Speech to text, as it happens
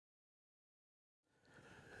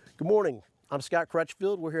Good morning. I'm Scott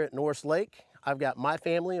Crutchfield. We're here at Norris Lake. I've got my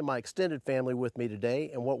family and my extended family with me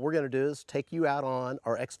today, and what we're going to do is take you out on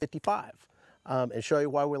our X55 and show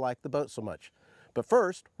you why we like the boat so much. But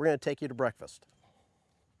first, we're going to take you to breakfast.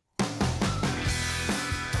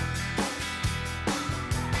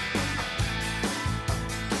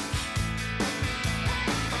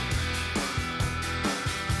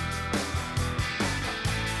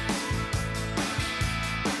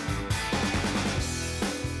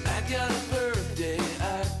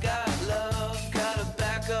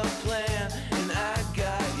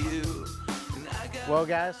 Well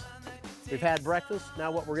guys, we've had breakfast.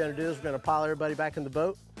 Now what we're going to do is we're going to pile everybody back in the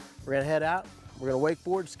boat. We're going to head out. We're going to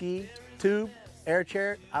wakeboard, ski, tube, air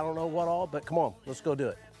chair, I don't know what all, but come on, let's go do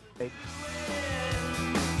it. Okay.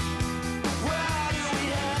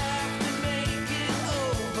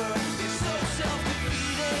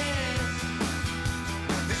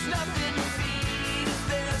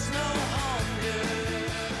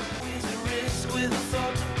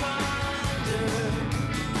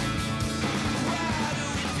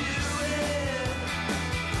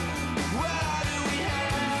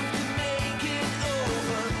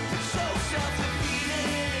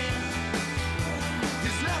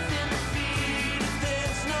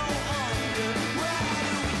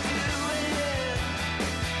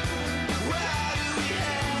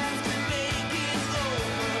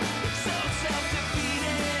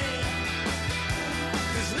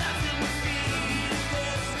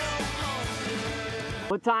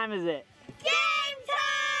 What time is it? Game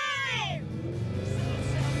time!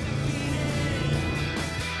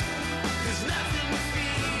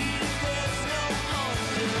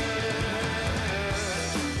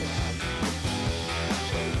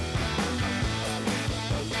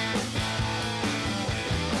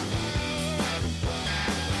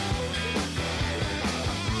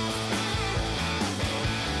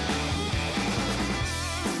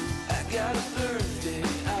 I got a birthday,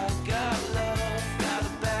 I got love.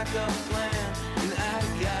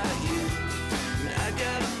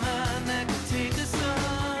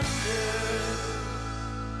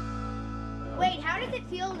 Wait, how does it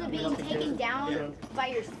feel to be taken down by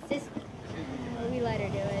your sister? We let her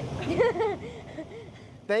do it.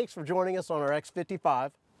 Thanks for joining us on our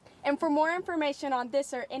X55. And for more information on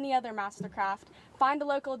this or any other Mastercraft, find a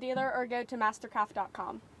local dealer or go to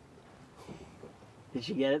mastercraft.com. Did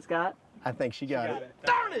she get it, Scott? I think she got it.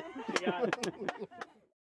 Darn it! She got it.